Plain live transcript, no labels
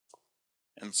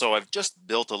And so I've just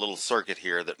built a little circuit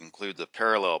here that includes a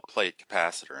parallel plate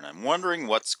capacitor, and I'm wondering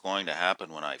what's going to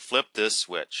happen when I flip this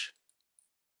switch.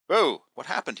 Whoa, what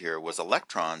happened here was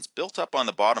electrons built up on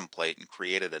the bottom plate and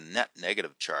created a net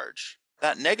negative charge.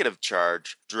 That negative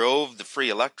charge drove the free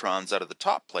electrons out of the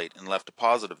top plate and left a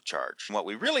positive charge. And what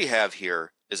we really have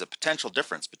here is a potential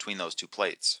difference between those two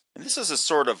plates. And this is a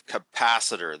sort of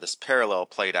capacitor, this parallel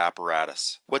plate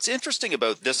apparatus. What's interesting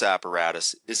about this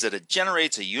apparatus is that it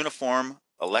generates a uniform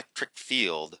electric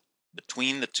field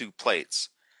between the two plates.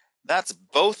 That's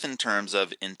both in terms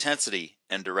of intensity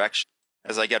and direction.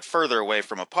 As I get further away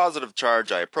from a positive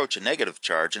charge, I approach a negative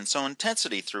charge, and so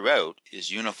intensity throughout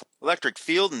is uniform. Electric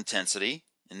field intensity,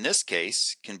 in this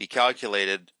case, can be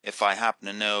calculated if I happen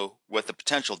to know what the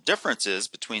potential difference is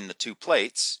between the two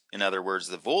plates, in other words,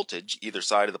 the voltage either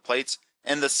side of the plates,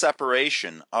 and the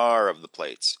separation, R, of the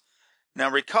plates.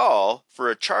 Now recall, for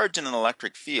a charge in an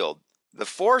electric field, the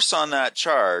force on that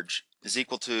charge is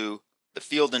equal to the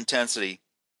field intensity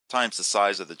times the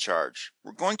size of the charge.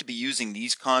 We're going to be using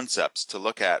these concepts to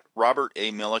look at Robert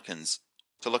A. Millikan's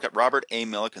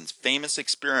famous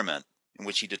experiment in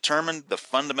which he determined the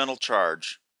fundamental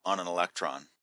charge on an electron.